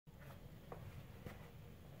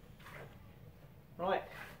Right,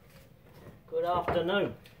 good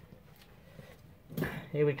afternoon.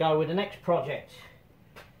 Here we go with the next project.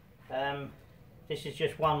 This is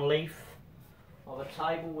just one leaf of a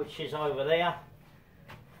table which is over there,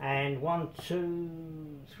 and 1,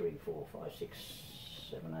 2, 3, 4, 5, 6,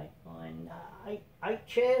 7, 8, 9, 8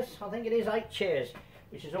 chairs. I think it is 8 chairs,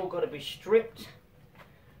 which has all got to be stripped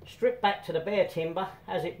back to the bare timber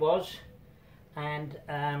as it was, and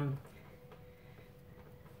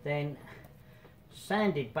then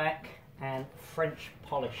sanded back and French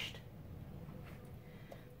polished.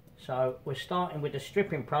 So we're starting with the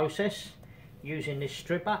stripping process using this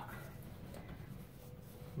stripper.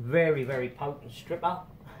 Very, very potent stripper,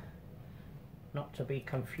 not to be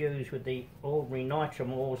confused with the ordinary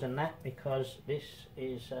nitramors and that, because this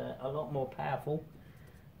is a lot more powerful.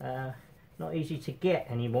 Not easy to get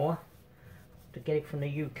anymore, to get it from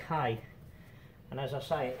the UK. And as I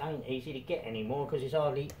say, it ain't easy to get anymore, because it's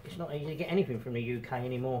not easy to get anything from the UK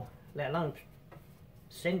anymore, let alone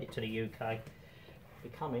send it to the UK.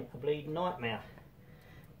 Becoming a bleeding nightmare.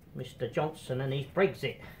 Mr. Johnson and his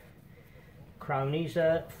Brexit cronies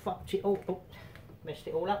fucked it all, messed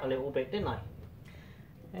it all up a little bit, didn't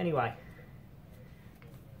they? Anyway,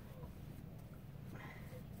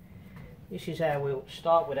 this is how we'll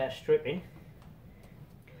start with our stripping.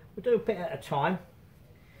 We'll do a bit at a time.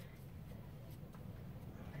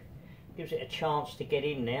 Gives it a chance to get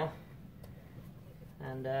in there,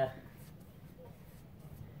 and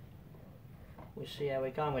we'll see how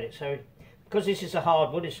we're going with it. So, because this is a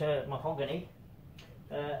hardwood, it's a mahogany,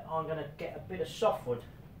 I'm going to get a bit of softwood.